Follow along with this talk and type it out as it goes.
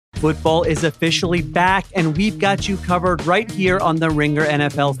Football is officially back, and we've got you covered right here on the Ringer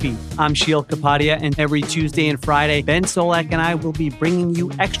NFL feed. I'm Sheil Kapadia, and every Tuesday and Friday, Ben Solak and I will be bringing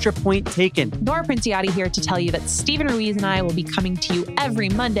you Extra Point Taken. Nora Princiotti here to tell you that Stephen Ruiz and I will be coming to you every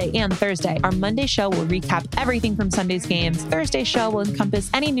Monday and Thursday. Our Monday show will recap everything from Sunday's games. Thursday's show will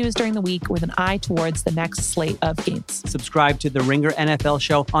encompass any news during the week with an eye towards the next slate of games. Subscribe to the Ringer NFL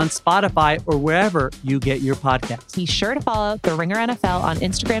show on Spotify or wherever you get your podcasts. Be sure to follow the Ringer NFL on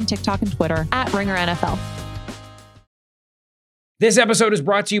Instagram, TikTok, and Twitter at Ringer NFL. This episode is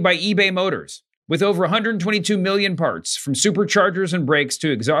brought to you by eBay Motors. With over 122 million parts, from superchargers and brakes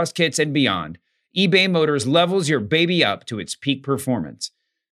to exhaust kits and beyond, eBay Motors levels your baby up to its peak performance.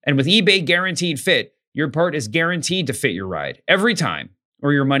 And with eBay Guaranteed Fit, your part is guaranteed to fit your ride every time,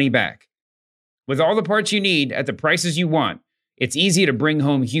 or your money back. With all the parts you need at the prices you want, it's easy to bring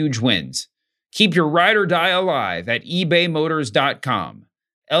home huge wins. Keep your ride or die alive at ebaymotors.com.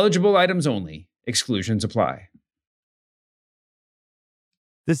 Eligible items only. Exclusions apply.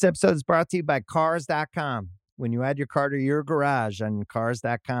 This episode is brought to you by Cars.com. When you add your car to your garage on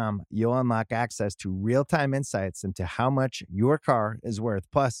Cars.com, you'll unlock access to real-time insights into how much your car is worth.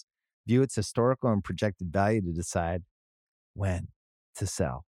 Plus, view its historical and projected value to decide when to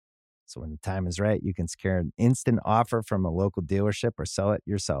sell. So when the time is right, you can secure an instant offer from a local dealership or sell it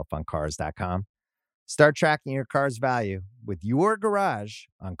yourself on Cars.com. Start tracking your car's value with your garage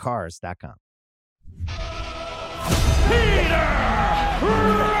on Cars.com. Peter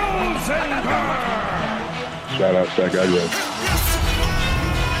Rosenberg! Shout out Stack Agro.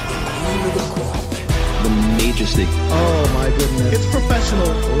 The Majesty. Oh my goodness. It's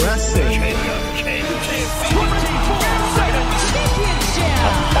professional wrestling.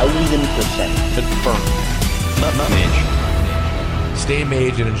 1,000% confirmed. Mage. Stay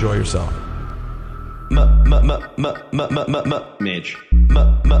mage and enjoy yourself. Mage. Male.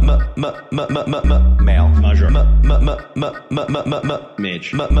 Measure.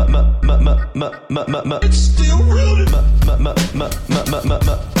 Mage. It's still rooted. Mage. Male.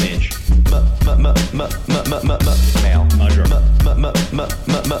 Measure.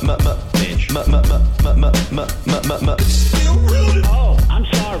 Mage. It's still rooted. Oh, I'm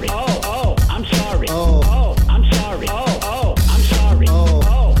sorry. Oh, I'm sorry. Oh, I'm sorry. Oh, I'm sorry.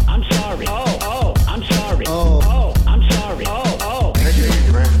 Oh, I'm sorry. Oh, I'm sorry. Oh, I'm sorry. Oh.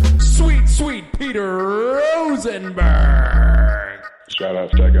 Sweet Peter Rosenberg. Shout out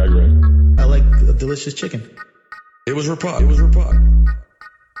Stack Agro. I like a delicious chicken. It was Rapod.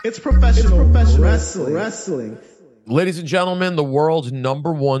 It's professional wrestling. Ladies and gentlemen, the world's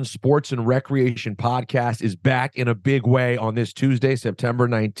 #1 sports and recreation podcast is back in a big way on this Tuesday, September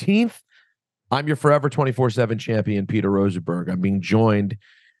 19th. I'm your forever 24/7 champion, Peter Rosenberg. I'm being joined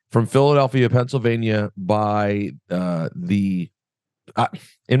from Philadelphia, Pennsylvania by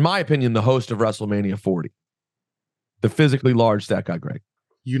in my opinion, the host of WrestleMania 40, the physically large Stat Guy Greg.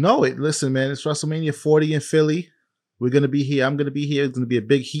 You know it. Listen, man, it's WrestleMania 40 in Philly. We're going to be here. I'm going to be here. It's going to be a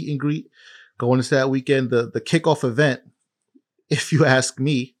big heat and greet going into that weekend, the kickoff event, if you ask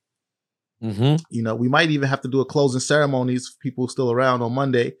me. Mm-hmm. You know, we might even have to do a closing ceremonies for people still around on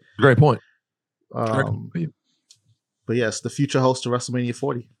Monday. Great point. But yes, the future host of WrestleMania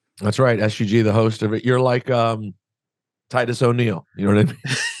 40. That's right. SGG, the host of it. You're like Titus O'Neil. You know what I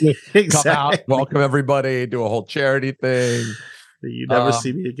mean? Exactly. Come out, welcome everybody, do a whole charity thing. You never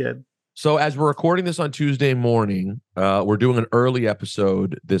see me again. So as we're recording this on Tuesday morning, we're doing an early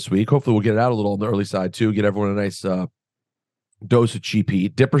episode this week. Hopefully we'll get it out a little on the early side too, get everyone a nice dose of cheap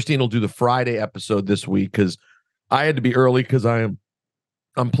heat. Dipperstein will do the Friday episode this week because I had to be early because I'm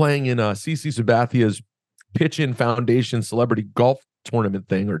playing in CC Sabathia's Pitch-In Foundation Celebrity Golf Tournament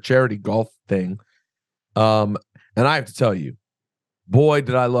thing or charity golf thing. And I have to tell you, boy,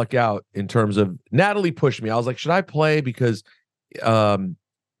 did I luck out in terms of Natalie pushed me. I was like, should I play? Because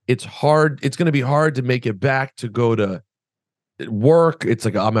it's hard. It's going to be hard to make it back to go to work. It's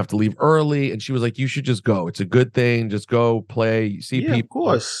like, I'm going to have to leave early. And she was like, you should just go. It's a good thing. Just go play, see people. Of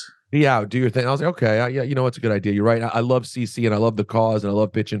course. Be out, do your thing. I was like, okay, yeah, you know, it's a good idea. You're right. I love CC and I love the cause and I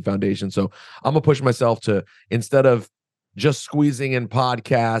love Pitch-In Foundation. So I'm going to push myself to, instead of just squeezing in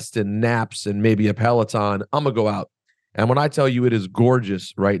podcasts and naps and maybe a Peloton, I'm going to go out. And when I tell you it is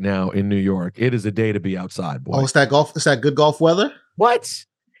gorgeous right now in New York, it is a day to be outside, boy. Oh, it's that golf. It's that good golf weather. What?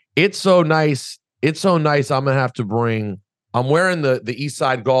 It's so nice. It's so nice. I'm going to have to bring, I'm wearing the East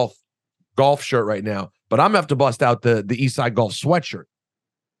Side Golf shirt right now, but I'm going to have to bust out the East Side Golf sweatshirt.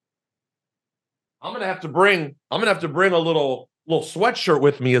 I'm going to have to bring a little sweatshirt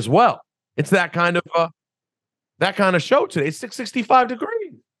with me as well. It's that kind of show today. It's 65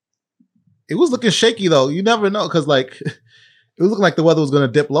 degrees. It was looking shaky though. You never know because like It was looking like the weather was going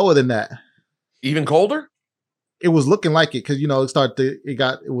to dip lower than that. Even colder? It was looking like it because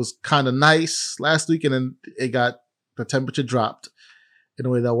it was kind of nice last week, and then the temperature dropped in a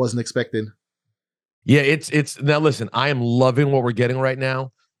way that I wasn't expecting. Yeah, it's now listen, I am loving what we're getting right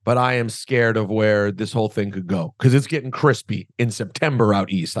now, but I am scared of where this whole thing could go because it's getting crispy in September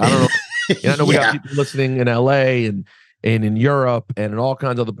out east. I don't know. I know we got people listening in LA and in Europe and in all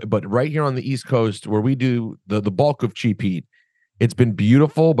kinds of but right here on the East Coast where we do the bulk of cheap heat, it's been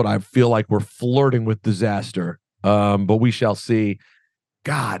beautiful, but I feel like we're flirting with disaster. But we shall see.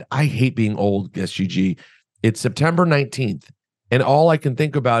 God, I hate being old, SGG. It's September 19th. And all I can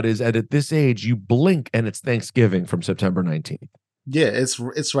think about is at this age, you blink and it's Thanksgiving from September 19th. Yeah,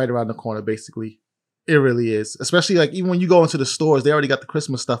 it's right around the corner, basically. It really is. Especially like even when you go into the stores, they already got the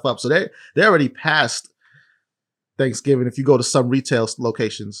Christmas stuff up. So they're already past Thanksgiving if you go to some retail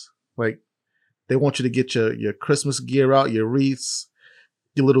locations. Like they want you to get your Christmas gear out, your wreaths,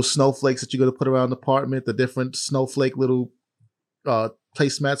 your little snowflakes that you're going to put around the apartment, the different snowflake little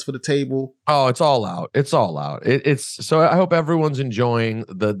placemats for the table. Oh, it's all out. It's all out. It's so I hope everyone's enjoying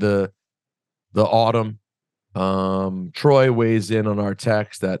the autumn. Troy weighs in on our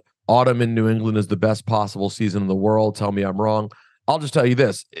text that autumn in New England is the best possible season in the world. Tell me I'm wrong. I'll just tell you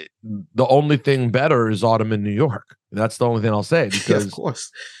this. The only thing better is autumn in New York. That's the only thing I'll say because of course.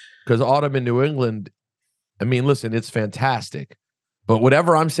 Because autumn in New England, I mean, listen, it's fantastic. But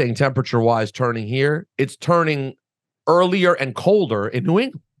whatever I'm saying temperature-wise turning here, it's turning earlier and colder in New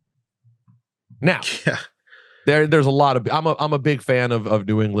England. Now, there's a lot of I'm a big fan of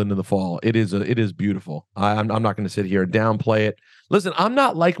New England in the fall. It is beautiful. I'm not going to sit here and downplay it. Listen, I'm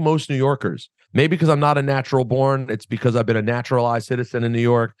not like most New Yorkers. Maybe because I'm not a natural born. It's because I've been a naturalized citizen in New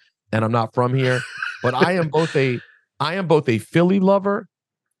York and I'm not from here. But I am both a Philly lover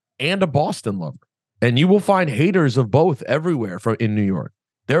and a Boston lover. And you will find haters of both everywhere in New York.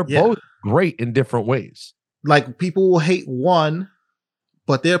 They're both great in different ways. Like people will hate one,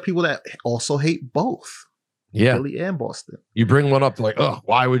 but there are people that also hate both. Yeah. Philly and Boston. You bring one up like, oh,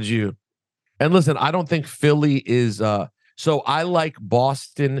 why would you? And listen, I don't think Philly is so I like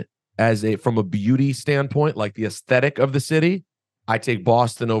Boston from a beauty standpoint, like the aesthetic of the city. I take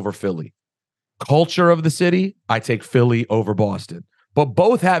Boston over Philly. Culture of the city, I take Philly over Boston. But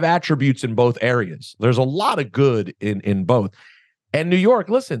both have attributes in both areas. There's a lot of good in both. And New York,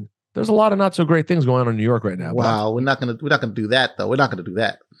 listen, there's a lot of not so great things going on in New York right now. Wow, we're not gonna do that though. We're not gonna do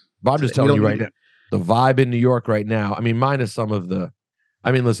that. But I'm just telling you right now, the vibe in New York right now. I mean, minus some of the.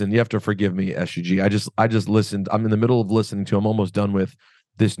 I mean, listen, you have to forgive me, SUG. I just listened. I'm in the middle of listening to. I'm almost done with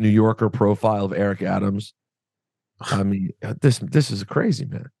this New Yorker profile of Eric Adams. I mean, this is crazy,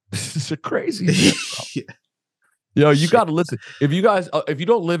 man. This is a crazy. Yo, you got to listen. If you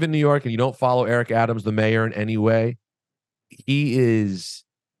don't live in New York and you don't follow Eric Adams, the mayor, in any way, he is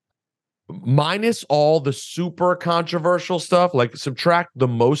minus all the super controversial stuff, like subtract the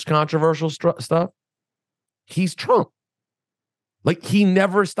most controversial stuff. He's Trump. Like he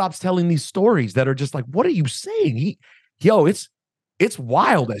never stops telling these stories that are just like, what are you saying? It's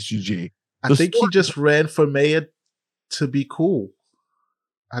wild, SUG. I think he just ran for mayor to be cool.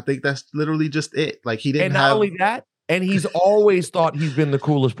 I think that's literally just it. Like he didn't and not only that, and he's always thought he's been the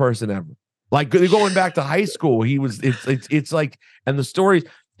coolest person ever. Like going back to high school, he was. It's like, and the stories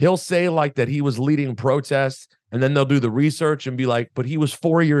he'll say like that he was leading protests, and then they'll do the research and be like, but he was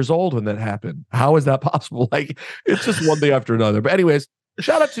 4 years old when that happened. How is that possible? Like it's just one thing after another. But anyways,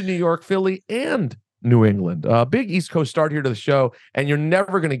 shout out to New York, Philly, and New England. Big East Coast start here to the show, and you're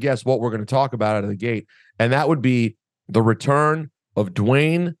never going to guess what we're going to talk about out of the gate, and that would be the return of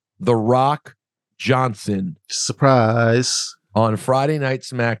Dwayne "The Rock" Johnson. Surprise. On Friday Night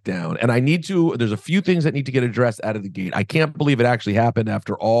SmackDown. And there's a few things that need to get addressed out of the gate. I can't believe it actually happened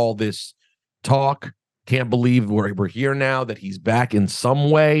after all this talk. Can't believe we're here now, that he's back in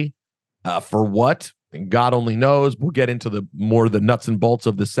some way. For what? And God only knows. We'll get into the nuts and bolts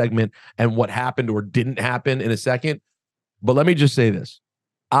of the segment and what happened or didn't happen in a second. But let me just say this.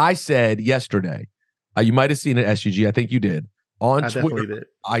 I said yesterday, you might have seen it, SUG. I think you did. On Twitter, did.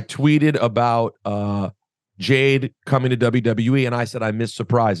 I tweeted about Jade coming to WWE, and I said I miss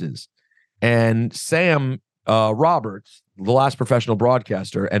surprises. And Sam Roberts, the last professional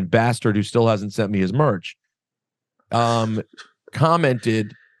broadcaster and bastard who still hasn't sent me his merch,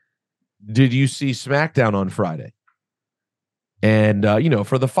 commented, "Did you see SmackDown on Friday?" And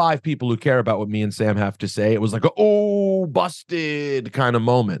for the 5 people who care about what me and Sam have to say, it was like, oh, busted kind of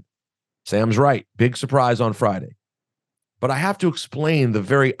moment. Sam's right. Big surprise on Friday. But I have to explain the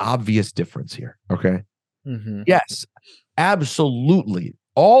very obvious difference here, okay? Mm-hmm. Yes, absolutely.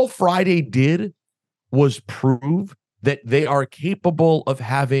 All Friday did was prove that they are capable of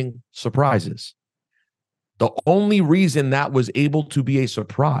having surprises. The only reason that was able to be a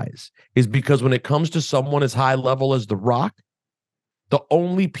surprise is because when it comes to someone as high level as The Rock, the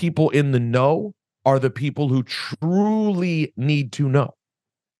only people in the know are the people who truly need to know.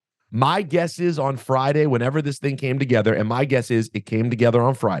 My guess is on Friday, whenever this thing came together, and my guess is it came together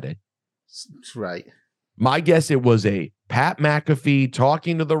on Friday. That's right. My guess it was a Pat McAfee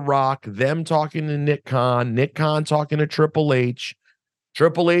talking to The Rock, them talking to Nick Khan talking to Triple H,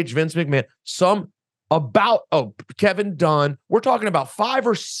 Vince McMahon, Kevin Dunn. We're talking about 5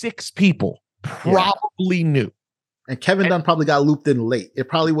 or 6 people probably knew. And Kevin Dunn probably got looped in late. It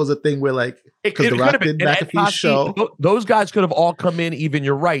probably was a thing where because The Rock did McAfee's show. Those guys could have all come in, even,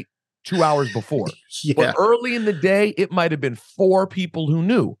 you're right, 2 hours before. But early in the day, it might have been 4 people who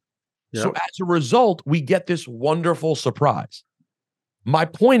knew. Yep. So as a result, we get this wonderful surprise. My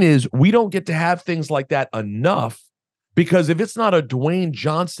point is, we don't get to have things like that enough, because if it's not a Dwayne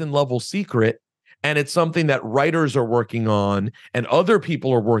Johnson level secret and it's something that writers are working on and other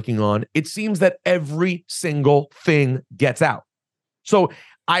people are working on, it seems that every single thing gets out. So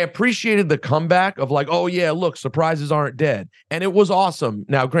I appreciated the comeback of oh yeah, look, surprises aren't dead. And it was awesome.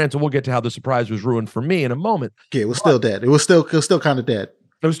 Now, granted, we'll get to how the surprise was ruined for me in a moment. Yeah, it was still dead. It was still kind of dead.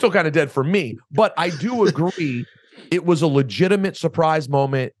 It was still kind of dead for me, but I do agree it was a legitimate surprise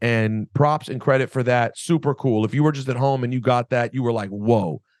moment, and props and credit for that. Super cool. If you were just at home and you got that, you were like,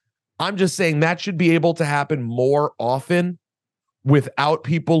 whoa. I'm just saying that should be able to happen more often without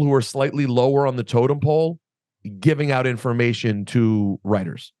people who are slightly lower on the totem pole giving out information to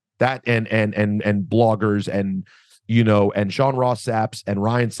writers. That and bloggers and and Sean Ross Sapps and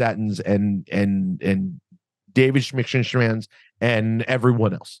Ryan Sattins and David Schmickschmans and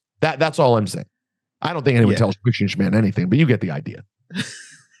everyone else. That's all I'm saying. I don't think anyone tells Schmickschman anything, but you get the idea.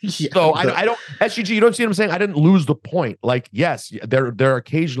 So I don't, SGG, you don't see what I'm saying? I didn't lose the point. Yes, there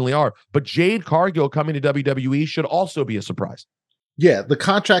occasionally are, but Jade Cargill coming to WWE should also be a surprise. Yeah, the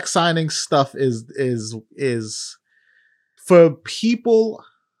contract signing stuff is for people,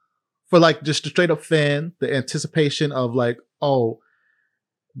 for just a straight up fan, the anticipation of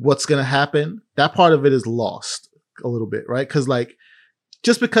what's gonna happen, that part of it is lost a little bit, right? Because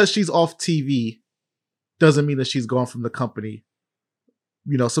just because she's off TV doesn't mean that she's gone from the company.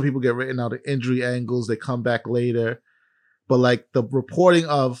 Some people get written out of injury angles, they come back later, but the reporting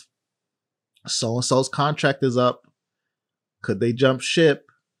of so and so's contract is up, could they jump ship,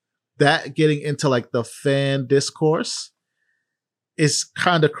 that getting into the fan discourse is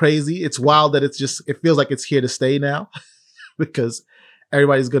kind of crazy. It's wild that it feels like it's here to stay now because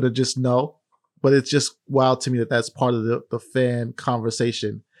everybody's gonna just know. But it's just wild to me that that's part of the fan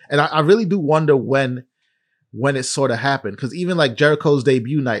conversation. And I really do wonder when it sort of happened. Because even Jericho's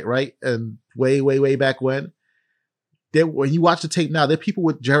debut night, right? And way back when you watch the tape now, there are people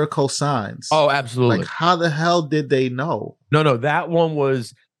with Jericho signs. Oh, absolutely. How the hell did they know? No, that one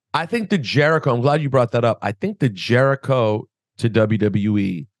was, I think the Jericho, I'm glad you brought that up. I think the Jericho to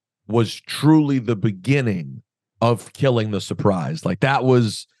WWE was truly the beginning of killing the surprise. That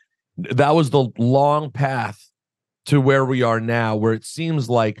was the long path to where we are now, where it seems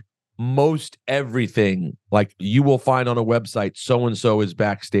like most everything you will find on a website, so-and-so is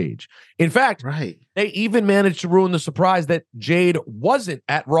backstage. In fact, right, they even managed to ruin the surprise that Jade wasn't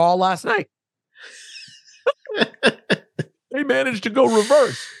at Raw last night. They managed to go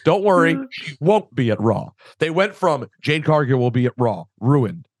reverse. Don't worry, she won't be at Raw. They went from Jade Cargill will be at Raw,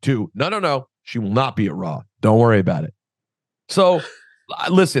 ruined, to no, she will not be at Raw. Don't worry about it. So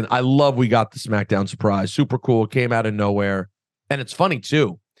listen, I love we got the SmackDown surprise. Super cool. Came out of nowhere. And it's funny,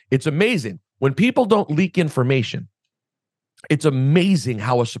 too. It's amazing. When people don't leak information, it's amazing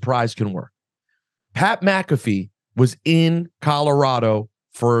how a surprise can work. Pat McAfee was in Colorado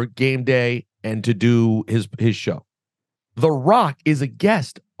for game day and to do his show. The Rock is a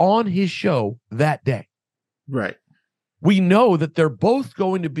guest on his show that day. Right. We know that they're both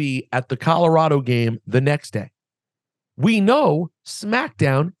going to be at the Colorado game the next day. We know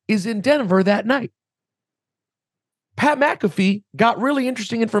SmackDown is in Denver that night. Pat McAfee got really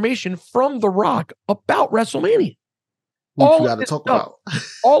interesting information from The Rock about WrestleMania. All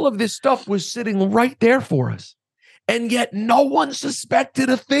of this stuff was sitting right there for us. And yet no one suspected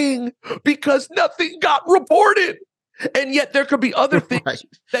a thing because nothing got reported. And yet there could be other things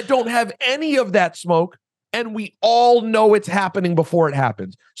that don't have any of that smoke. And we all know it's happening before it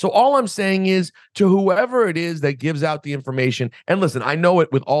happens. So all I'm saying is to whoever it is that gives out the information, and listen, I know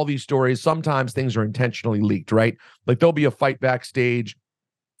it with all these stories, sometimes things are intentionally leaked, right? There'll be a fight backstage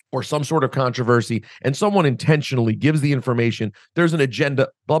or some sort of controversy and someone intentionally gives the information. There's an agenda,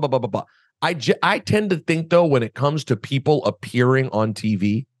 blah, blah, blah, blah, blah. I tend to think, though, when it comes to people appearing on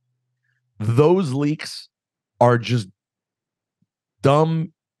TV, those leaks are just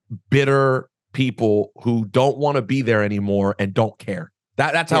dumb, bitter people who don't want to be there anymore and don't care.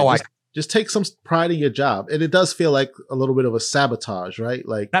 That's how just take some pride in your job. And it does feel like a little bit of a sabotage, right?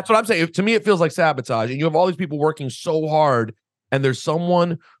 Like, that's what I'm saying. To me, it feels like sabotage. And you have all these people working so hard, and there's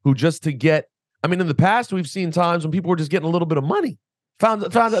someone who just to get, I mean, in the past, we've seen times when people were just getting a little bit of money.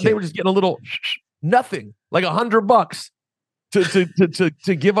 Found out they were just getting a little nothing, like $100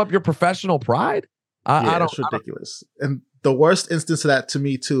 to give up your professional pride. It's ridiculous. And the worst instance of that to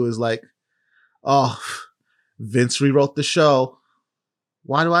me too is like, oh, Vince rewrote the show.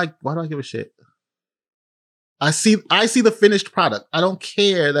 Why do I give a shit? I see the finished product. I don't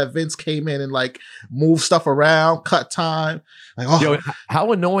care that Vince came in and like moved stuff around, cut time. Like, oh. Yo,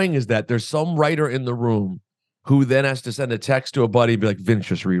 how annoying is that? There's some writer in the room who then has to send a text to a buddy and be like, Vince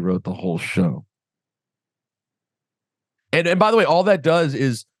just rewrote the whole show. And by the way, all that does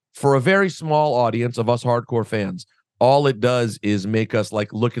is, for a very small audience of us hardcore fans, all it does is make us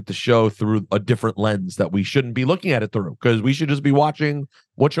like look at the show through a different lens that we shouldn't be looking at it through, because we should just be watching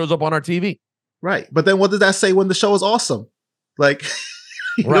what shows up on our TV. Right. But then what does that say when the show is awesome? Like,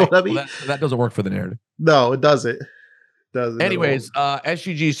 you know what I mean? Well, that doesn't work for the narrative. No, it doesn't. Anyways,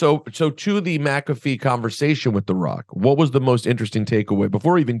 SGG, so to the McAfee conversation with The Rock, what was the most interesting takeaway?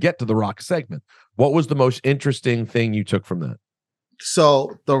 Before we even get to The Rock segment, what was the most interesting thing you took from that?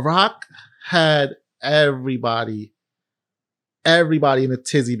 So The Rock had everybody in a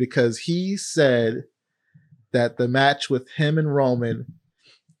tizzy, because he said that the match with him and Roman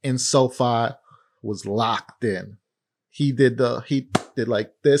in SoFi was locked in. He did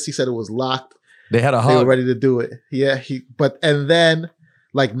like this. He said it was locked. They had a hug. They were ready to do it. Yeah. And then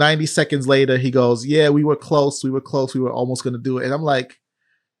like 90 seconds later, he goes, yeah, we were close. We were almost going to do it. And I'm like,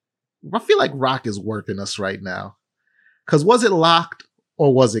 I feel like Rock is working us right now. Because was it locked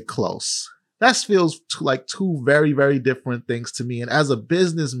or was it close? That feels like two very, very different things to me. And as a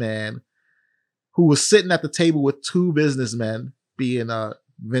businessman who was sitting at the table with two businessmen, being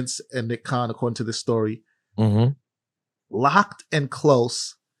Vince and Nick Khan, according to this story, locked and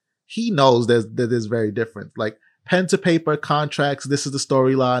close, he knows that there's very different. Like pen to paper contracts, this is the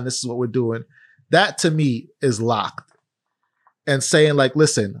storyline, this is what we're doing. That to me is locked. And saying like,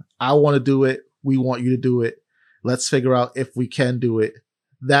 listen, I want to do it. We want you to do it. Let's figure out if we can do it.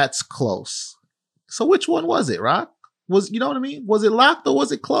 That's close. So which one was it, Rock? You know what I mean? Was it locked or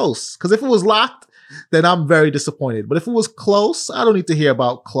was it close? Because if it was locked, then I'm very disappointed. But if it was close, I don't need to hear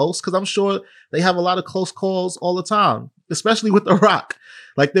about close, because I'm sure they have a lot of close calls all the time, especially with The Rock.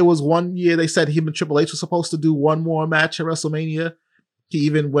 Like there was one year they said him and Triple H were supposed to do one more match at WrestleMania. He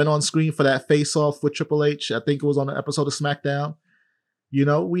even went on screen for that face-off with Triple H. I think it was on an episode of SmackDown. You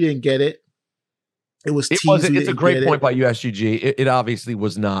know, we didn't get it. It's a great point by USGG. It obviously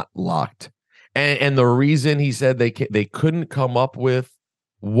was not locked. And the reason he said they couldn't come up with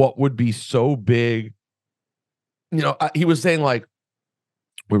what would be so big, you know, he was saying like,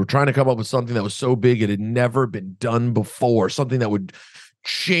 we were trying to come up with something that was so big it had never been done before, something that would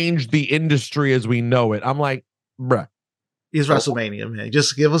change the industry as we know it. I'm like, bruh. It's WrestleMania, man.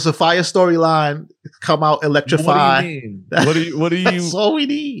 Just give us a fire storyline, come out, electrify. What do you mean? What do you? That's all we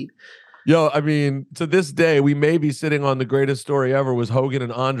need. Yo, I mean, to this day, we may be sitting on the greatest story ever was Hogan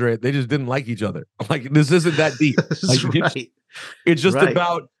and Andre. They just didn't like each other. Like, this isn't that deep. Like, it's just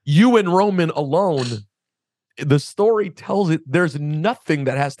about you and Roman alone. The story tells it there's nothing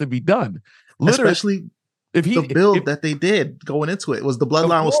that has to be done. Literally, especially the build that they did going into it was the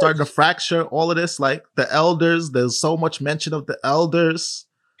bloodline was starting to fracture. All of this, like the elders, there's so much mention of the elders.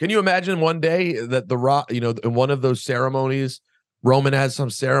 Can you imagine one day that The Rock, you know, in one of those ceremonies, Roman has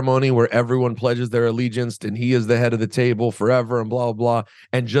some ceremony where everyone pledges their allegiance and he is the head of the table forever and blah, blah, blah.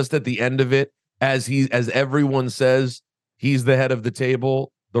 And just at the end of it, as everyone says he's the head of the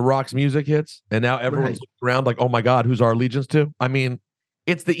table, The Rock's music hits. And now everyone's looking around like, oh my God, who's our allegiance to? I mean,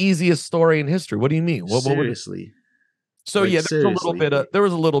 it's the easiest story in history. What do you mean? Seriously. So yeah, there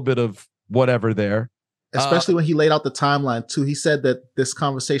was a little bit of whatever there. Especially when he laid out the timeline too. He said that this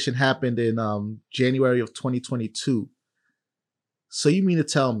conversation happened in January of 2022. So you mean to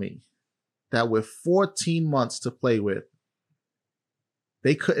tell me that with 14 months to play with,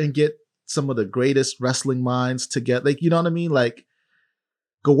 they couldn't get some of the greatest wrestling minds together? Like, you know what I mean? Like,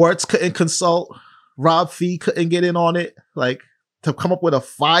 Gewurz couldn't consult, Rob Fee couldn't get in on it. Like, to come up with a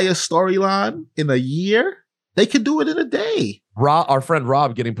fire storyline in a year, they could do it in a day. Our friend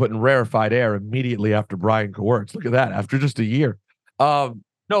Rob getting put in rarefied air immediately after Brian Gewurz. Look at that, after just a year. No,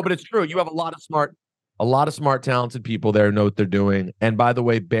 but it's true. You have a lot of A lot of smart, talented people there know what they're doing. And by the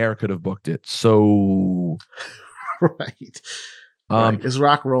way, Bear could have booked it. So Right. It's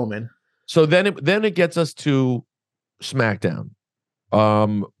Rock Roman. So then it gets us to SmackDown.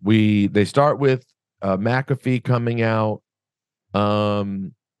 They start with McAfee coming out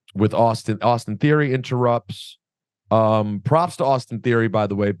with Austin. Austin Theory interrupts. Props to Austin Theory, by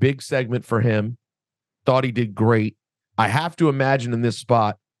the way. Big segment for him. Thought he did great. I have to imagine in this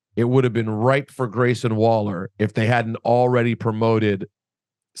spot, it would have been right for Grayson Waller if they hadn't already promoted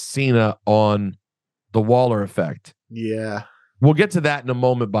Cena on the Waller effect. Yeah. We'll get to that in a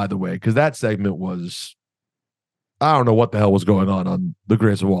moment, by the way, because that segment was, I don't know what the hell was going on the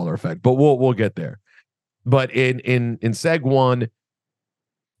Grayson Waller effect, but we'll get there. But in seg one,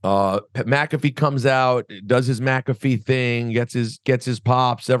 McAfee comes out, does his McAfee thing, gets his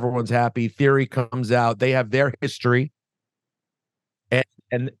pops, everyone's happy. Theory comes out, they have their history, and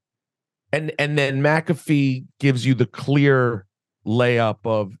then McAfee gives you the clear layup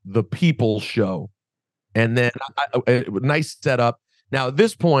of the People Show, and then a nice setup. Now at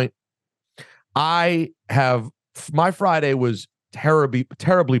this point, my Friday was terribly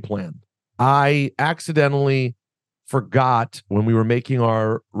planned. I accidentally forgot when we were making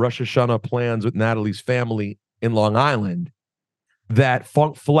our Rosh Hashanah plans with Natalie's family in Long Island that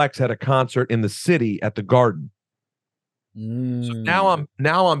Funk Flex had a concert in the city at the Garden. So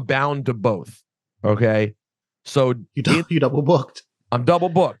now I'm bound to both. Okay, so you double booked. I'm double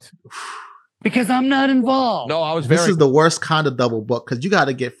booked Because I'm not involved. No, I was This is the worst kind of double book because you got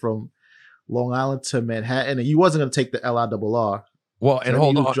to get from Long Island to Manhattan, and you wasn't going to take the LIRR. Well, and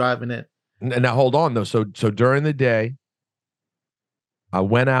hold on, driving in. And now hold on though. So during the day, I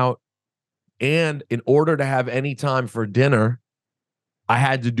went out, and in order to have any time for dinner, I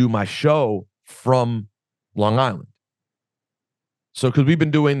had to do my show from Long Island. So because we've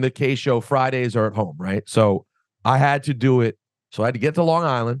been doing the K show Fridays are at home, right? So I had to do it. So I had to get to Long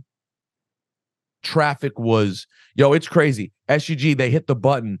Island. Traffic was, it's crazy. SUG, they hit the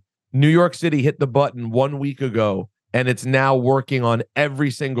button. New York City hit the button 1 week ago, and it's now working on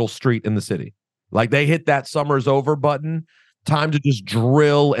every single street in the city. Like they hit that summer's over button. Time to just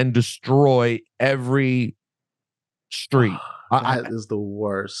drill and destroy every street. That is the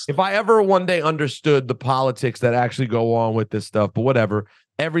worst. If I ever one day understood the politics that actually go on with this stuff, but whatever,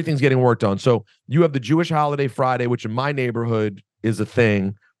 everything's getting worked on. So you have the Jewish holiday Friday, which in my neighborhood is a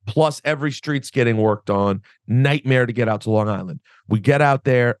thing, plus every street's getting worked on. Nightmare to get out to Long Island. We get out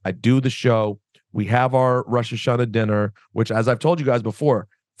there, I do the show, we have our Rosh Hashanah dinner, which, as I've told you guys before,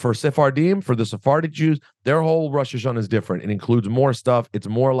 for Sephardim, for the Sephardic Jews, their whole Rosh Hashanah is different. It includes more stuff. It's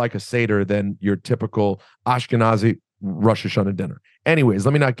more like a Seder than your typical Ashkenazi Rosh Hashanah dinner. Anyways,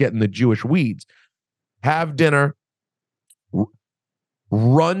 let me not get in the Jewish weeds. Have dinner,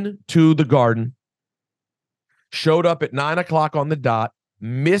 run to the Garden, showed up at 9:00 on the dot,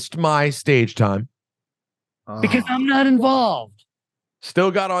 missed my stage time. Because I'm not involved.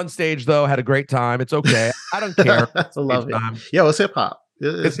 Still got on stage, though, had a great time. It's okay. I don't care. I love it. Yo, it's hip-hop.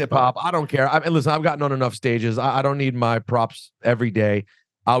 It's hip-hop. I don't care. Listen, I've gotten on enough stages. I don't need my props every day.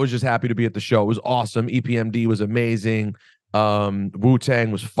 I was just happy to be at the show. It was awesome. EPMD was amazing. Wu-Tang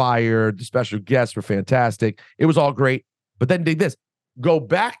was fired. The special guests were fantastic. It was all great. But then dig this. Go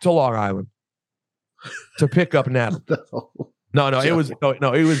back to Long Island to pick up Natalie. No, it was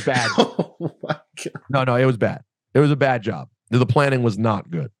bad. Oh my God. No, it was bad. It was a bad job. The planning was not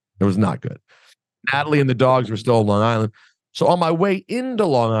good. It was not good. Natalie and the dogs were still on Long Island. So on my way into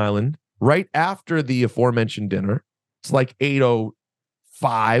Long Island, right after the aforementioned dinner, it's like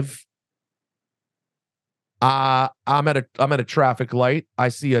 8:05. I'm at a traffic light. I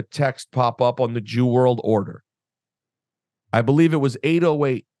see a text pop up on the Jew World Order. I believe it was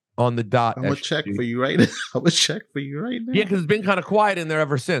 8:08 on the dot. I'm gonna check for you right now. Yeah, because it's been kind of quiet in there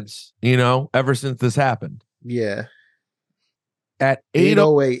ever since. Ever since this happened. Yeah. At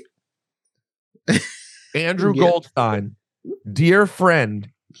 8:08. Andrew Goldstein, dear friend,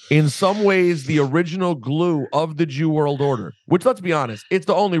 in some ways the original glue of the Jew World Order, which, let's be honest, it's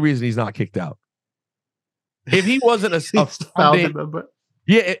the only reason he's not kicked out. If he wasn't a founding member.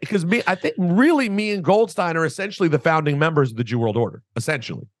 Yeah, because I think really me and Goldstein are essentially the founding members of the Jew World Order,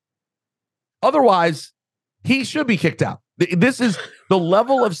 essentially. Otherwise, he should be kicked out. This is the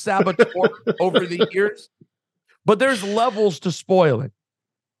level of saboteur over the years. But there's levels to spoiling.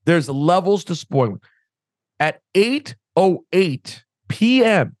 At 8:08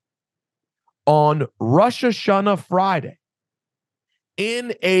 p.m. on Rosh Hashanah Friday,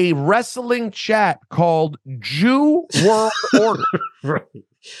 in a wrestling chat called Jew World Order. Right.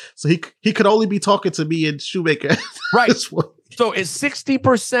 So he could only be talking to me and Shoemaker. Right. So is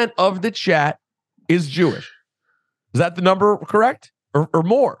 60% of the chat is Jewish. Is that the number correct or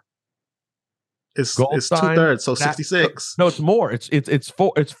more? It's Goldstein, 2/3, so 66. No, it's more. It's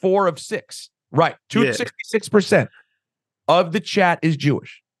 4 of 6. Right. 66% of the chat is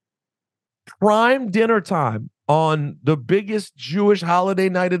Jewish. Prime dinner time on the biggest Jewish holiday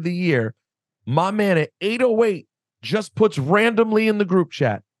night of the year. My man at 8:08 just puts randomly in the group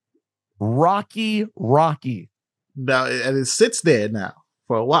chat, Rocky. Now, and it sits there now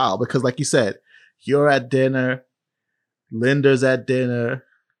for a while because, like you said, you're at dinner, Linda's at dinner,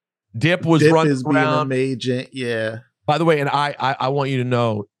 Dip was running is being around. an agent. Yeah. By the way, and I want you to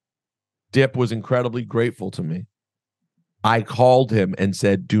know, Dip was incredibly grateful to me. I called him and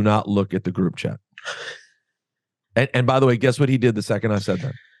said, "Do not look at the group chat." And by the way, guess what he did the second I said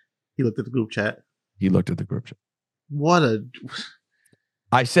that? He looked at the group chat. He looked at the group chat. What a...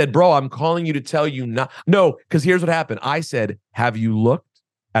 I said, "Bro, I'm calling you to tell you not." No, because here's what happened. I said, "Have you looked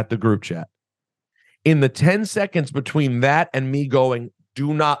at the group chat?" In the 10 seconds between that and me going,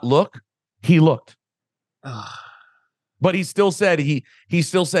 "Do not look," he looked. But he still said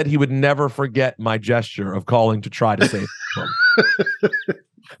he would never forget my gesture of calling to try to save him.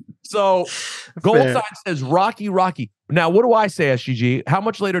 So Goldstein says Rocky. Now, what do I say, SGG? How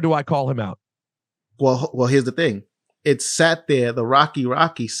much later do I call him out? Well, here's the thing. It sat there, the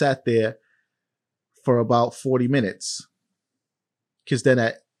Rocky sat there for about 40 minutes. Because then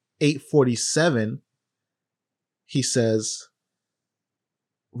at 8:47, he says,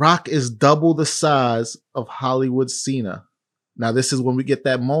 Rock is double the size of Hollywood Cena. Now, this is when we get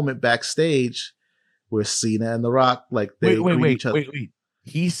that moment backstage where Cena and The Rock, like, they greet each other. Wait.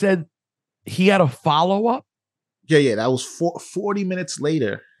 He said he had a follow-up? Yeah. That was 40 minutes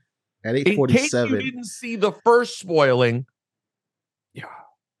later at 8:47. In case you didn't see the first spoiling. Yeah.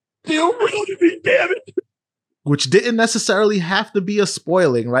 Still real to me, damn it. Which didn't necessarily have to be a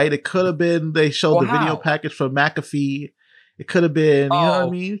spoiling, right? It could have been they showed the video package from McAfee. It could have been, you know what I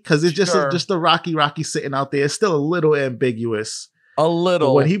mean? Because it's just the Rocky sitting out there. It's still a little ambiguous. A little.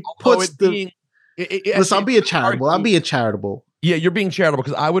 But when he puts listen, I'm being charitable. Yeah, you're being charitable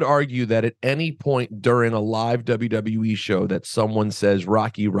because I would argue that at any point during a live WWE show that someone says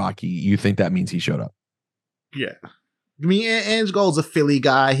Rocky, you think that means he showed up. Yeah. I mean, Ange Gold's a Philly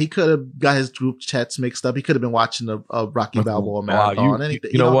guy. He could have got his group chats mixed up. He could have been watching a Rocky Balboa marathon.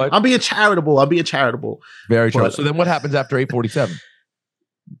 You know what? I'm being charitable. Very charitable. So then what happens after 8:47?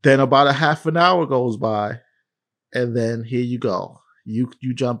 Then about a half an hour goes by. And then here you go. You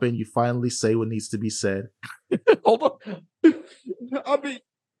jump in. You finally say what needs to be said. Hold on.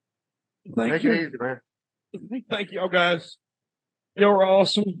 Thank you. Thank y'all guys. You're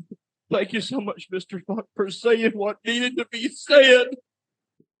awesome. Thank you so much, Mr. Funk, for saying what needed to be said.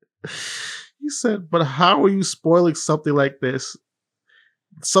 He said, but how are you spoiling something like this?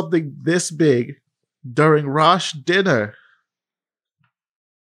 Something this big during Rosh dinner?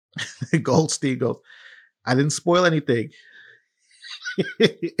 Goldstein goes, I didn't spoil anything.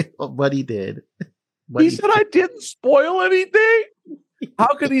 But he did. He said I didn't spoil anything?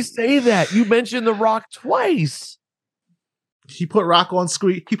 How could he say that? You mentioned The Rock twice. He put Rock on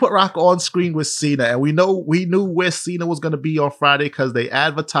screen. He put Rock on screen with Cena, and we knew where Cena was going to be on Friday because they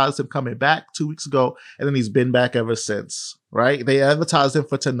advertised him coming back 2 weeks ago, and then he's been back ever since. Right? They advertised him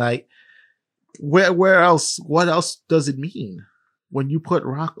for tonight. Where else? What else does it mean when you put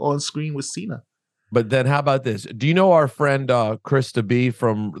Rock on screen with Cena? But then, how about this? Do you know our friend Krista B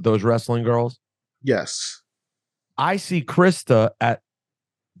from those wrestling girls? Yes. I see Krista at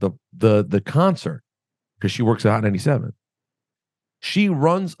the concert because she works at Hot 97. She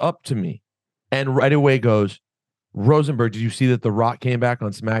runs up to me and right away goes, Rosenberg, did you see that The Rock came back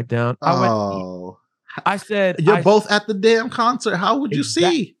on SmackDown? I said, you're both at the damn concert. How would you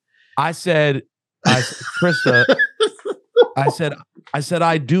see? I said, Krista, I said,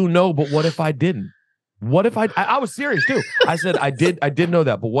 I do know, but what if I didn't? What if I was serious too. I said, I did know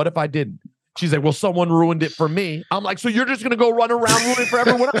that, but what if I didn't? She's like, well, someone ruined it for me. I'm like, so you're just going to go run around ruining it for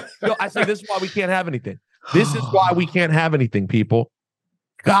everyone else? No, I said, this is why we can't have anything. This is why we can't have anything, people.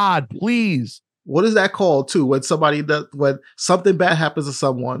 God, please. What is that called, too? When something bad happens to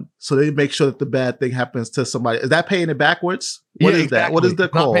someone, so they make sure that the bad thing happens to somebody. Is that paying it backwards? What is that? What is the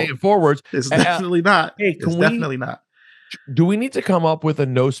call? Not paying it forwards. It's definitely not. Hey, it's definitely not. Do we need to come up with a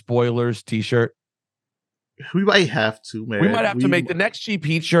no spoilers t-shirt? We might have to, man. We might have to make the next cheap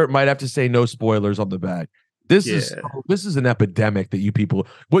heat shirt might have to say no spoilers on the back. This is an epidemic that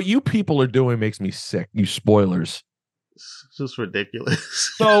what you people are doing makes me sick. You spoilers. It's just ridiculous.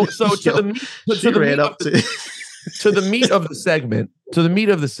 So to the meat of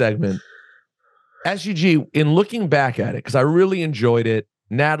the segment, SUG, in looking back at it, because I really enjoyed it,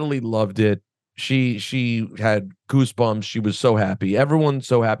 Natalie loved it. She had goosebumps. She was so happy. Everyone's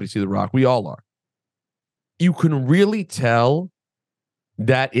so happy to see The Rock. We all are. You can really tell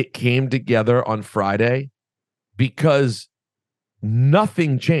that it came together on Friday because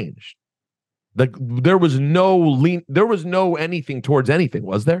nothing changed. Like there was no anything towards anything,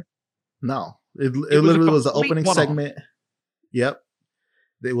 was there? No. It literally was the opening one-off segment. Yep.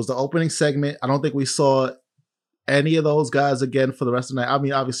 It was the opening segment. I don't think we saw any of those guys again for the rest of the night. I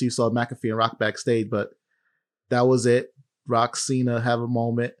mean, obviously you saw McAfee and Rock backstage, but that was it. Rock, Cena have a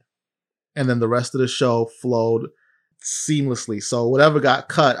moment. And then the rest of the show flowed seamlessly. So whatever got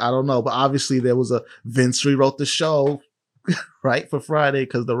cut, I don't know. But obviously there was a Vince rewrote the show, right, for Friday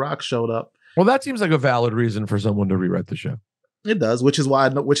because The Rock showed up. Well, that seems like a valid reason for someone to rewrite the show. It does, which is why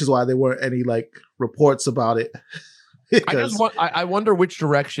there weren't any like reports about it. I wonder which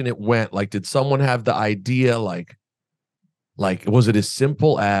direction it went. Like, did someone have the idea? Like was it as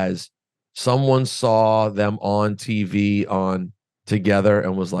simple as someone saw them on TV together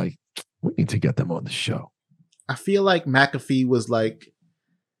and was like, we need to get them on the show? I feel like McAfee was like,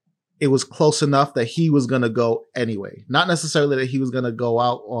 it was close enough that he was going to go anyway. Not necessarily that he was going to go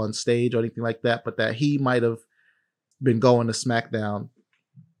out on stage or anything like that, but that he might have been going to SmackDown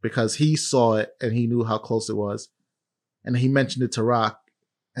because he saw it and he knew how close it was. And he mentioned it to Rock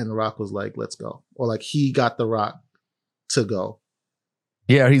and The Rock was like, let's go. Or like he got The Rock to go.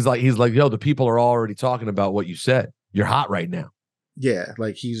 Yeah, he's like, yo, the people are already talking about what you said. You're hot right now. Yeah,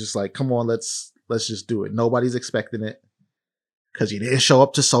 like he's just like, come on, let's just do it. Nobody's expecting it. Because you didn't show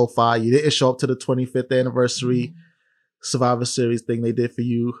up to SoFi. You didn't show up to the 25th anniversary Survivor Series thing they did for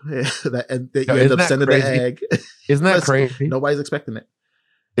you. You end up sending the egg. Isn't that crazy? Nobody's expecting it.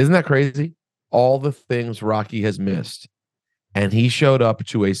 Isn't that crazy? All the things Rocky has missed. And he showed up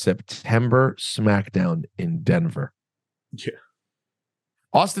to a September SmackDown in Denver. Yeah.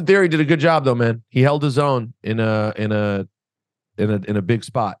 Austin Theory did a good job though, man. He held his own in a big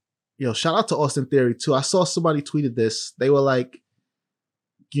spot. Yo, shout out to Austin Theory too. I saw somebody tweeted this. They were like,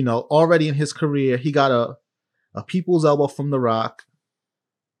 already in his career, he got a people's elbow from The Rock,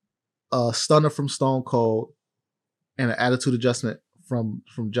 a stunner from Stone Cold, and an attitude adjustment from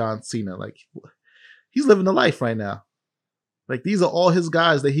John Cena. Like, he's living the life right now. Like, these are all his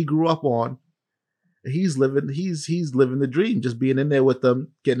guys that he grew up on. He's living the dream, just being in there with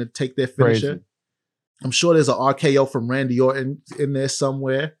them, getting to take their finisher. Crazy. I'm sure there's an RKO from Randy Orton in there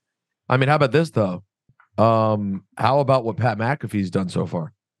somewhere. I mean, how about this though? How about what Pat McAfee's done so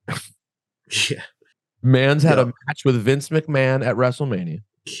far? Yeah. Man's had a match with Vince McMahon at WrestleMania.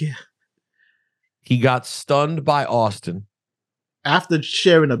 Yeah. He got stunned by Austin. After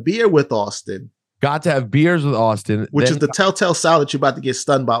sharing a beer with Austin. Got to have beers with Austin. Which is the telltale sign that you're about to get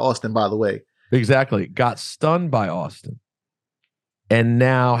stunned by Austin, by the way. Exactly. Got stunned by Austin. And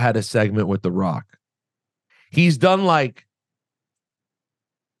now had a segment with The Rock. He's done like,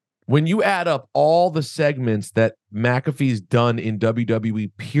 when you add up all the segments that McAfee's done in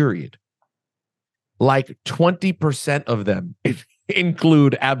WWE, period, like 20% of them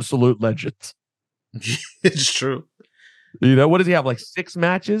include absolute legends. It's true. What does he have? Like 6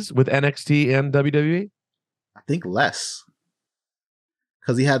 matches with NXT and WWE? I think less.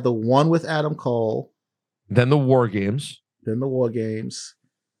 Because he had the one with Adam Cole. Then the War Games. Then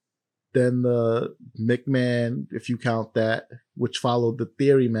the McMahon, if you count that, which followed the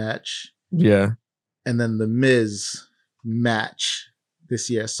Theory match. Yeah. And then the Miz match this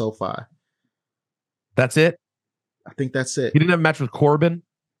year so far. That's it? I think that's it. He didn't have a match with Corbin?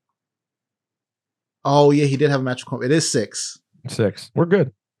 Oh, yeah, he did have a match with Corbin. It is 6. 6. We're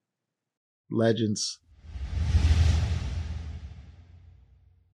good. Legends.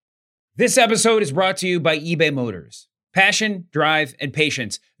 This episode is brought to you by eBay Motors. Passion, drive, and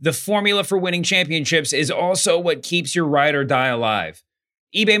patience. The formula for winning championships is also what keeps your ride or die alive.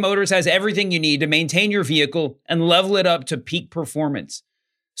 eBay Motors has everything you need to maintain your vehicle and level it up to peak performance.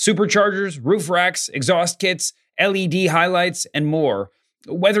 Superchargers, roof racks, exhaust kits, LED highlights, and more.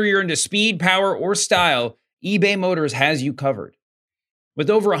 Whether you're into speed, power, or style, eBay Motors has you covered. With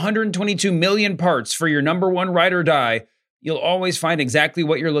over 122 million parts for your number one ride or die, you'll always find exactly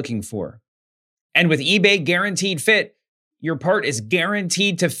what you're looking for. And with eBay Guaranteed Fit, your part is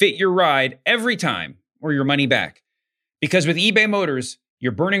guaranteed to fit your ride every time or your money back. Because with eBay Motors,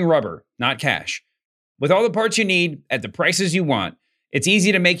 you're burning rubber, not cash. With all the parts you need at the prices you want, it's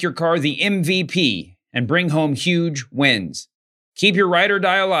easy to make your car the MVP and bring home huge wins. Keep your ride or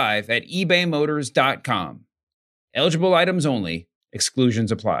die alive at ebaymotors.com. Eligible items only.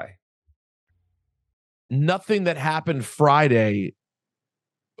 Exclusions apply. Nothing that happened Friday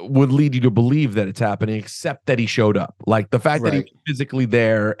would lead you to believe that it's happening, except that he showed up. Like the fact that he was physically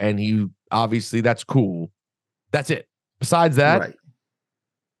there and he obviously that's cool. That's it. Besides that, Right.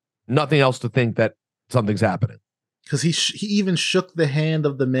 nothing else to think that something's happening. Because he even shook the hand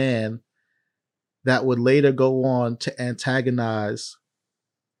of the man that would later go on to antagonize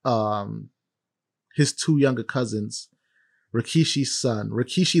his two younger cousins, Rikishi's son.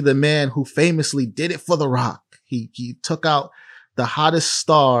 Rikishi, the man who famously did it for The Rock. He took out the hottest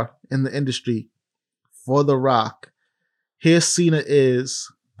star in the industry for The Rock. Here Cena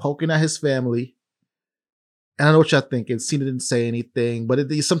is poking at his family. And I know what y'all thinking. Cena didn't say anything, but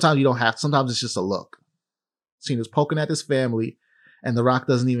sometimes you don't have. Sometimes it's just a look. Cena's poking at his family, and The Rock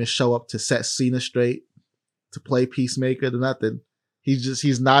doesn't even show up to set Cena straight, to play peacemaker, to nothing.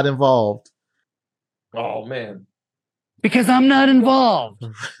 He's not involved. Oh, man. Because I'm not involved.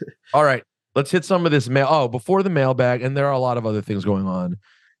 All right. Let's hit some of this mail. Oh, before the mailbag, and there are a lot of other things going on.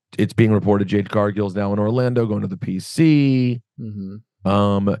 It's being reported Jade Cargill's now in Orlando, going to the PC.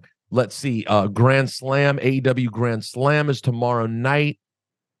 Mm-hmm. Let's see. Grand Slam, AEW Grand Slam is tomorrow night.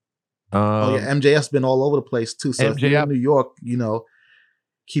 MJF's been all over the place too. So MJF. if you're in New York,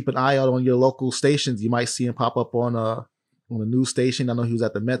 keep an eye out on your local stations. You might see him pop up on a news station. I know he was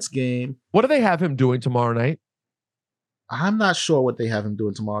at the Mets game. What do they have him doing tomorrow night? I'm not sure what they have him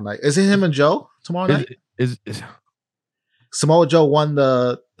doing tomorrow night. Is it him and Joe tomorrow night? Is Samoa Joe won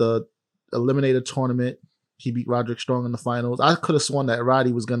the Eliminator tournament. He beat Roderick Strong in the finals. I could have sworn that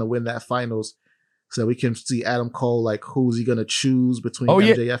Roddy was going to win that finals, so we can see Adam Cole, like, who's he going to choose between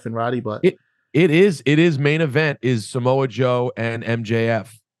MJF and Roddy. But it is main event is Samoa Joe and MJF.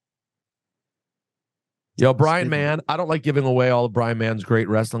 Yo, Brian Mann, I don't like giving away all of Brian Mann's great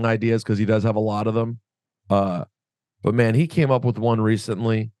wrestling ideas because he does have a lot of them. But man, he came up with one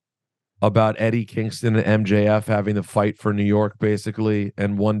recently about Eddie Kingston and MJF having the fight for New York, basically.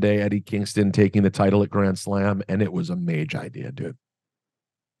 And one day Eddie Kingston taking the title at Grand Slam. And it was a mage idea, dude.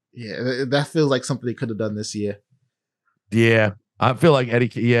 Yeah, that feels like something they could have done this year. Yeah, I feel like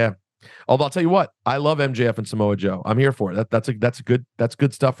Eddie. Yeah. Although I'll tell you what, I love MJF and Samoa Joe. I'm here for it. That's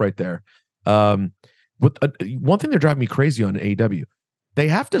good stuff right there. One thing they're driving me crazy on in AEW, they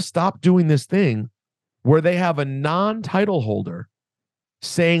have to stop doing this thing where they have a non-title holder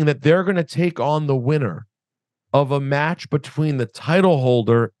saying that they're going to take on the winner of a match between the title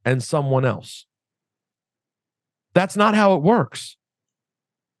holder and someone else. That's not how it works.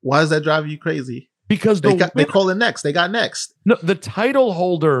 Why is that driving you crazy? Because they call it next. They got next. No, the title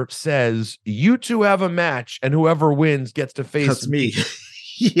holder says you two have a match, and whoever wins gets to face That's me.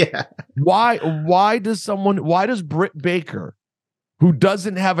 Yeah. Why does Britt Baker, who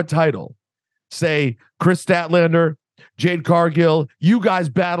doesn't have a title, say Chris Statlander, Jade Cargill, you guys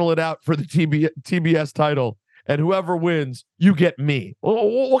battle it out for the TBS title, and whoever wins, you get me?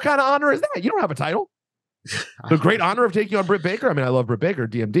 What kind of honor is that? You don't have a title. The great honor of taking on Britt Baker. I mean, I love Britt Baker,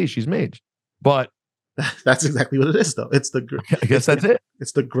 DMD. She's mage, but that's exactly what it is, though. I guess that's it.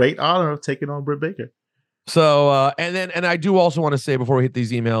 It's the great honor of taking on Britt Baker. So, and I do also want to say before we hit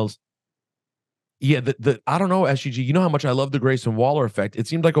these emails, yeah, I don't know, SGG, you know how much I love the Grayson Waller effect. It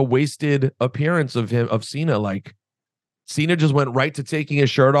seemed like a wasted appearance of Cena. Like Cena just went right to taking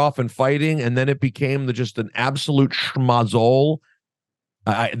his shirt off and fighting, and then it became just an absolute schmazole.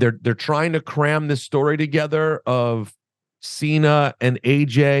 They're trying to cram this story together of Cena and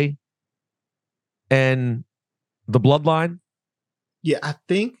AJ and the bloodline. Yeah,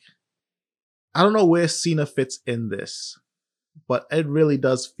 I don't know where Cena fits in this, but it really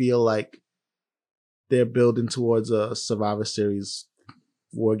does feel like they're building towards a Survivor Series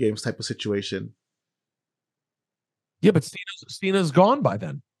War Games type of situation. Yeah, but Cena's gone by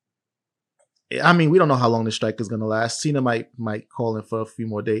then. I mean, we don't know how long the strike is going to last. Cena might call in for a few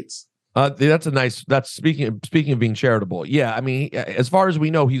more dates. That's speaking of being charitable. Yeah, I mean, as far as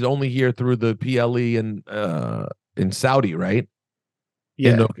we know, he's only here through the PLE and in Saudi, right?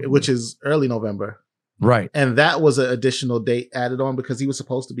 Yeah, which is early November. Right. And that was an additional date added on because he was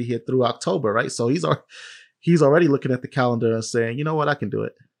supposed to be here through October, right? So he's already looking at the calendar and saying, you know what, I can do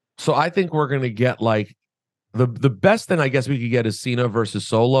it. So I think we're going to get like the best thing I guess we could get is Cena versus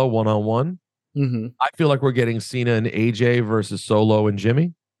Solo one-on-one. Mm-hmm. I feel like we're getting Cena and AJ versus Solo and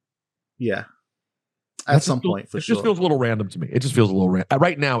Jimmy. Yeah. At some point, for sure. It just feels a little random to me. It just feels a little random.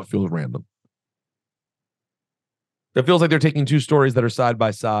 Right now, it feels random. It feels like they're taking two stories that are side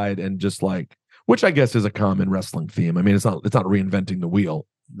by side and just like, which I guess is a common wrestling theme. I mean, it's not reinventing the wheel.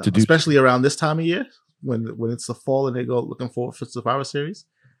 No, especially around this time of year when it's the fall and they go looking forward for Survivor Series.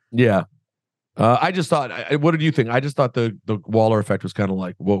 Yeah. I just thought, what did you think? I just thought the Waller effect was kind of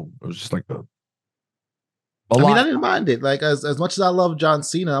like, whoa. It was just like I mean, I didn't mind it. Like as much as I love John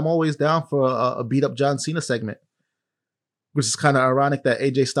Cena, I'm always down for a beat up John Cena segment. Which is kind of ironic that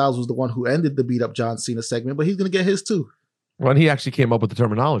AJ Styles was the one who ended the beat up John Cena segment, but he's going to get his too. Well, and he actually came up with the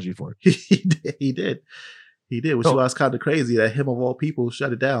terminology for it. He did, which was kind of crazy that him of all people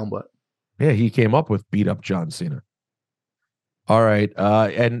shut it down. But yeah, he came up with beat up John Cena. All right,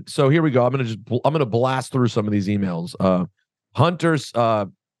 and so here we go. I'm gonna blast through some of these emails. Hunter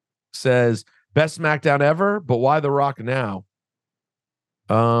says best SmackDown ever, but why The Rock now?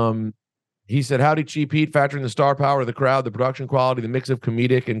 He said, howdy, Cheap Heat, factoring the star power of the crowd, the production quality, the mix of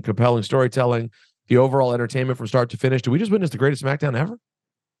comedic and compelling storytelling, the overall entertainment from start to finish. Did we just witness the greatest SmackDown ever?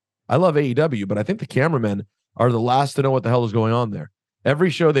 I love AEW, but I think the cameramen are the last to know what the hell is going on there. Every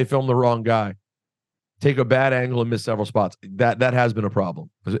show they film the wrong guy, take a bad angle and miss several spots. That has been a problem.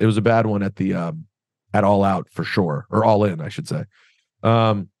 It was a bad one at the at All Out for sure, or All In, I should say.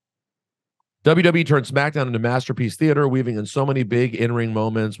 WWE turned SmackDown into masterpiece theater, weaving in so many big in-ring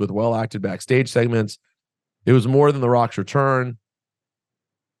moments with well-acted backstage segments. It was more than The Rock's return.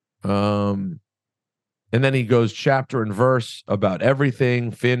 And then he goes chapter and verse about everything.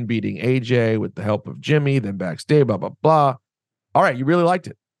 Finn beating AJ with the help of Jimmy, then backstage, blah, blah, blah. All right, you really liked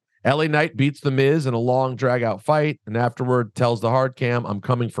it. LA Knight beats The Miz in a long, drag-out fight, and afterward tells the hard cam, I'm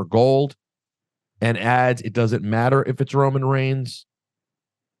coming for gold, and adds, it doesn't matter if it's Roman Reigns.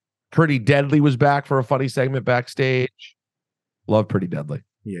 Pretty Deadly was back for a funny segment backstage. Love Pretty Deadly.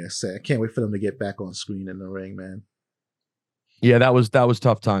 Yeah, sad. Can't wait for them to get back on screen in the ring, man. Yeah, that was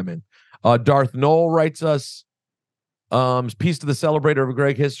tough timing. Darth Knoll writes us, piece to the celebrator of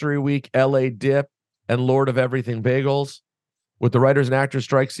Greg History Week, LA Dip, and Lord of Everything Bagels. With the writers and actors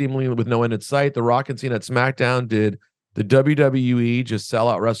strike seemingly with no end in sight, The Rock and Cena at SmackDown did the WWE just sell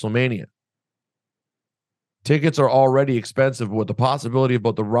out WrestleMania. Tickets are already expensive, but with the possibility of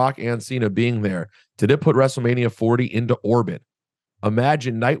both The Rock and Cena being there, did it put WrestleMania 40 into orbit?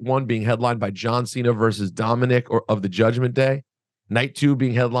 Imagine night 1 being headlined by John Cena versus Dominic of the Judgment Day. Night 2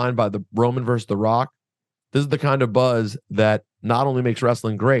 being headlined by the Roman versus The Rock. This is the kind of buzz that not only makes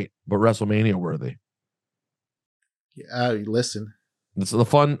wrestling great, but WrestleMania worthy. Yeah, listen. This is a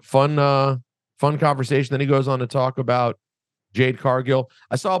fun conversation. Then he goes on to talk about Jade Cargill.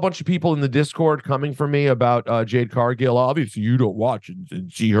 I saw a bunch of people in the Discord coming for me about Jade Cargill. Obviously, you don't watch and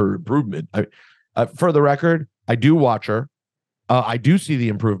see her improvement. For the record, I do watch her. I do see the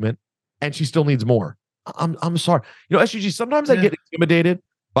improvement, and she still needs more. I'm sorry. You know, SGG, sometimes I get intimidated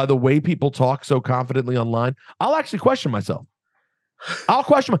by the way people talk so confidently online. I'll actually question myself.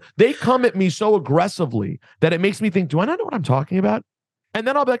 They come at me so aggressively that it makes me think, do I not know what I'm talking about? And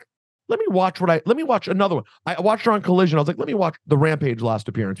then I'll be like, let me watch another one. I watched her on Collision. I was like, let me watch the Rampage last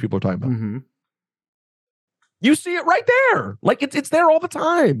appearance people are talking about. Mm-hmm. You see it right there. Like it's there all the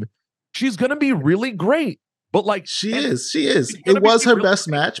time. She's going to be really great. But like she is. It was her best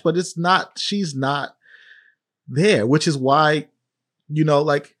match, but she's not there, which is why, you know,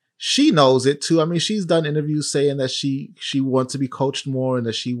 like she knows it too. I mean, she's done interviews saying that she wants to be coached more and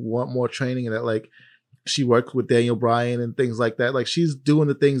that she want more training and that like she worked with Daniel Bryan and things like that. Like she's doing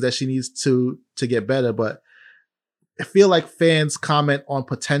the things that she needs to get better. But I feel like fans comment on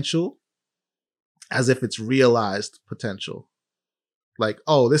potential as if it's realized potential. Like,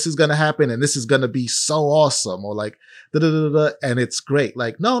 oh, this is going to happen and this is going to be so awesome, or like, and it's great.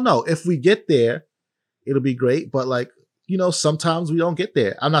 Like, no, if we get there, it'll be great. But like, you know, sometimes we don't get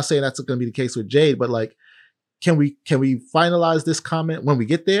there. I'm not saying that's going to be the case with Jade, but like, can we finalize this comment when we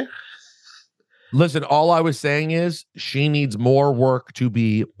get there? Listen, all I was saying is she needs more work to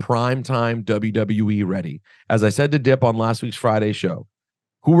be primetime WWE ready. As I said to Dip on last week's Friday show,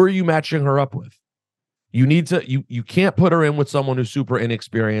 who are you matching her up with? You need to, you can't put her in with someone who's super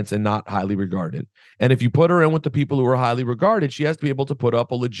inexperienced and not highly regarded. And if you put her in with the people who are highly regarded, she has to be able to put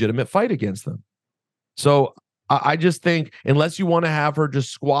up a legitimate fight against them. So I just think unless you want to have her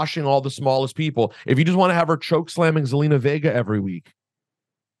just squashing all the smallest people, if you just want to have her choke slamming Zelina Vega every week,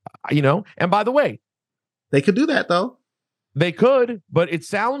 you know, and by the way, they could do that though. They could, but it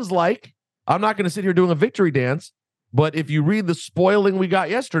sounds like, I'm not going to sit here doing a victory dance, but if you read the spoiling we got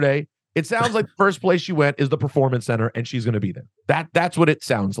yesterday, it sounds like the first place she went is the Performance Center and she's going to be there. That's what it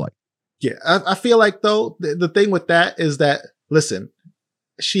sounds like. Yeah. I feel like though, the thing with that is that, listen,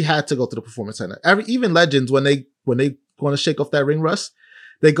 she had to go to the Performance Center. Even legends, when they want to shake off that ring rust,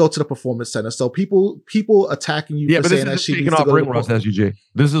 they go to the Performance Center. So people attacking you for saying that she needs to go ring rust, SUG.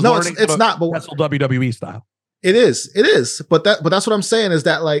 This is it's not, but that's WWE style. It is. But that's what I'm saying is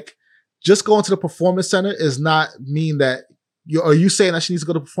that like just going to the Performance Center is not mean that are you saying that she needs to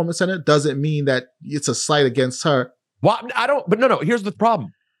go to the Performance Center? Doesn't mean that it's a slight against her. Well, I don't. But no. Here's the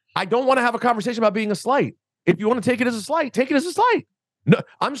problem. I don't want to have a conversation about being a slight. If you want to take it as a slight, take it as a slight. No,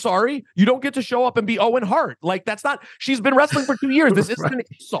 I'm sorry. You don't get to show up and be Owen Hart. Like, that's not, she's been wrestling for 2 years. This isn't an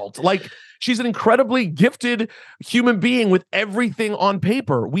insult. Like, she's an incredibly gifted human being with everything on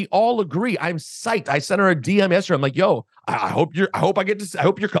paper. We all agree. I'm psyched. I sent her a DM yesterday. I'm like, yo, I hope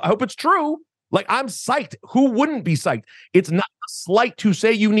it's true. Like, I'm psyched. Who wouldn't be psyched? It's not a slight to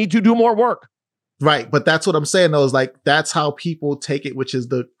say you need to do more work. Right. But that's what I'm saying, though, is like, that's how people take it, which is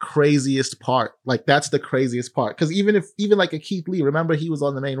the craziest part. Like, that's the craziest part. Because even like a Keith Lee, remember he was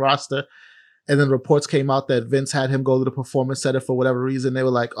on the main roster and then reports came out that Vince had him go to the Performance Center for whatever reason. They were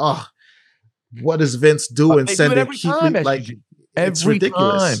like, oh, what is Vince doing? Sending Keith Lee? Like, it's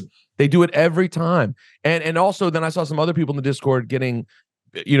ridiculous. Time. They do it every time. And also then I saw some other people in the Discord getting,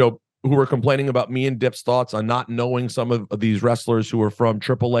 who were complaining about me and Dip's thoughts on not knowing some of these wrestlers who are from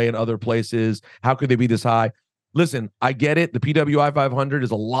AAA and other places. How could they be this high? Listen, I get it. The PWI 500 is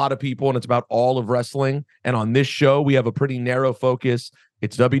a lot of people, and it's about all of wrestling. And on this show, we have a pretty narrow focus.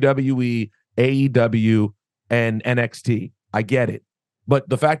 It's WWE, AEW, and NXT. I get it. But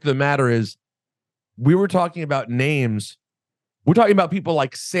the fact of the matter is, we were talking about names. We're talking about people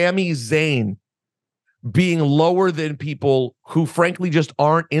like Sami Zayn being lower than people who frankly just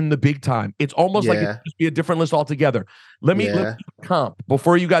aren't in the big time. It's almost like it could just be a different list altogether. Let me comp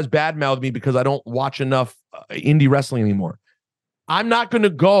before you guys badmouth me because I don't watch enough indie wrestling anymore. I'm not going to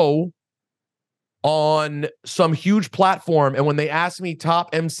go on some huge platform and when they ask me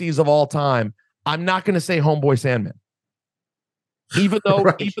top MCs of all time, I'm not going to say Homeboy Sandman. Even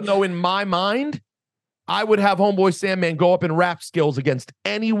though in my mind, I would have Homeboy Sandman go up in rap skills against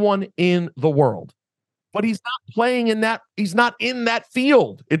anyone in the world. But he's not playing in that. He's not in that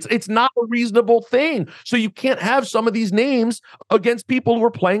field. It's not a reasonable thing. So you can't have some of these names against people who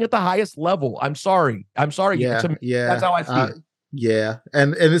are playing at the highest level. I'm sorry. Yeah. That's how I see it. Yeah.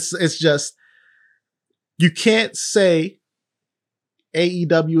 And it's just, you can't say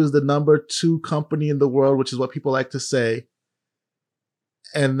AEW is the number 2 company in the world, which is what people like to say,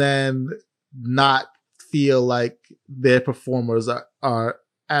 and then not feel like their performers are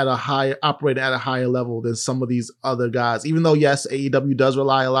operating at a higher level than some of these other guys. Even though, yes, AEW does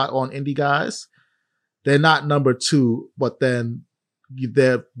rely a lot on indie guys, they're not number 2, but then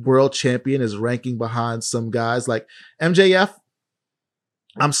their world champion is ranking behind some guys like MJF.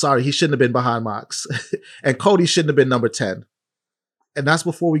 I'm sorry, he shouldn't have been behind Mox. And Cody shouldn't have been number 10. And that's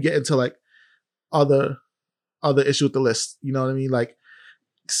before we get into like other issue with the list. You know what I mean? Like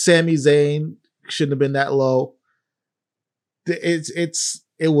Sami Zayn shouldn't have been that low.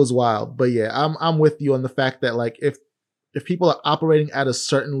 It was wild. But yeah, I'm with you on the fact that like if people are operating at a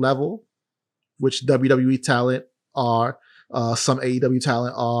certain level, which WWE talent are, some AEW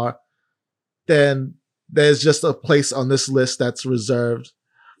talent are, then there's just a place on this list that's reserved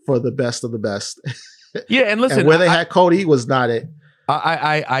for the best of the best. Yeah, and listen, and where they had Cody was not it.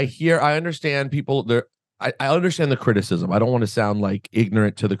 I understand people there. I understand the criticism. I don't want to sound like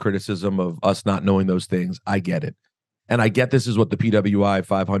ignorant to the criticism of us not knowing those things. I get it. And I get this is what the PWI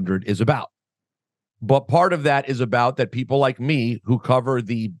 500 is about. But part of that is about that people like me who cover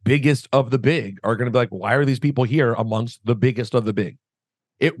the biggest of the big are going to be like, why are these people here amongst the biggest of the big?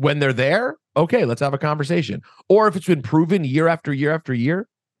 When they're there, okay, let's have a conversation. Or if it's been proven year after year after year,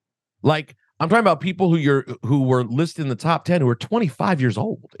 like I'm talking about people who were listed in the top 10 who are 25 years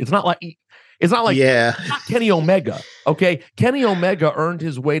old. It's not like not Kenny Omega. Okay, Kenny Omega earned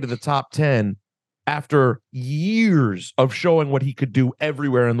his way to the top 10 after years of showing what he could do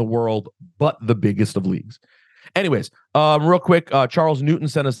everywhere in the world, but the biggest of leagues. Anyways, real quick, Charles Newton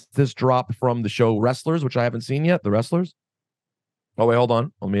sent us this drop from the show Wrestlers, which I haven't seen yet. The Wrestlers. Oh wait, hold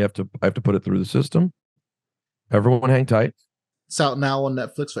on. I have to put it through the system. Everyone, hang tight. It's out now on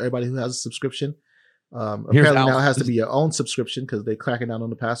Netflix for everybody who has a subscription. Apparently now it has to be your own subscription because they're cracking down on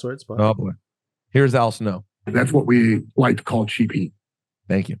the passwords. But oh boy, here's Al Snow. That's what we like to call cheapy.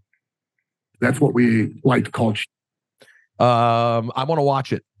 Thank you. That's what we like to call. I want to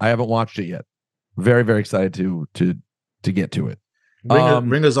watch it. I haven't watched it yet. Very, very excited to get to it.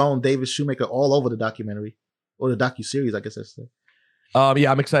 Ringer's own David Shoemaker all over the documentary or the docuseries, I guess I say.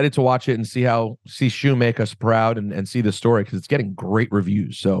 Yeah, I'm excited to watch it and see Shoe make us proud and see the story because it's getting great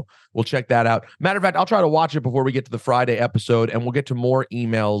reviews. So we'll check that out. Matter of fact, I'll try to watch it before we get to the Friday episode, and we'll get to more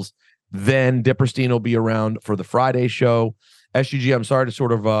emails. Then Dipperstein will be around for the Friday show. SUG, I'm sorry to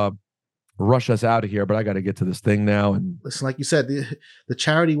sort of rush us out of here, but I got to get to this thing now. And listen, like you said, the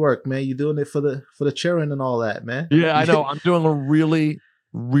charity work, man. You're doing it for the children and all that, man. Yeah, I know. I'm doing a really,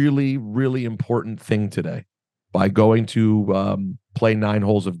 really, really important thing today by going to play 9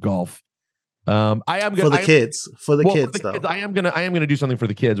 holes of golf. I am gonna, for the kids. I am gonna do something for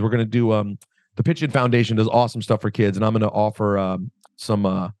the kids. We're gonna do the Pitch In Foundation does awesome stuff for kids, and I'm gonna offer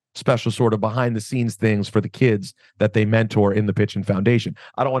some special sort of behind the scenes things for the kids that they mentor in the Pitchin Foundation.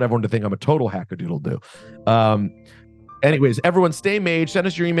 I don't want everyone to think I'm a total hackadoodle-doo. Anyways, everyone stay mage. Send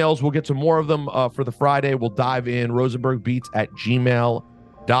us your emails. We'll get to more of them for the Friday. We'll dive in.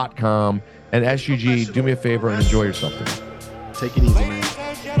 rosenbergbeats@gmail.com. And SUG, do me a favor and enjoy yourself today. Take it easy, man. Ladies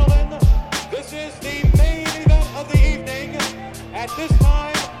and gentlemen, this is the main event of the evening. At this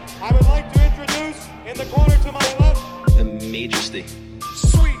time, I would like to introduce in the corner to my left, The Majesty.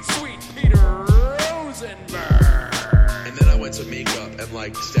 sweet Peter Rosenberg. And then I went to makeup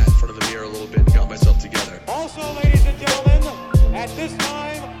and sat in front of the mirror a little bit and got myself together. Also, ladies and gentlemen, at this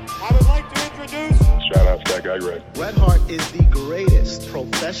time, I would like to introduce. Shout out to that guy, Red. Bret Hart is the greatest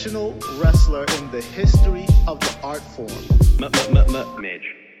professional wrestler in the history of the art form.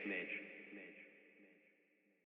 Midge.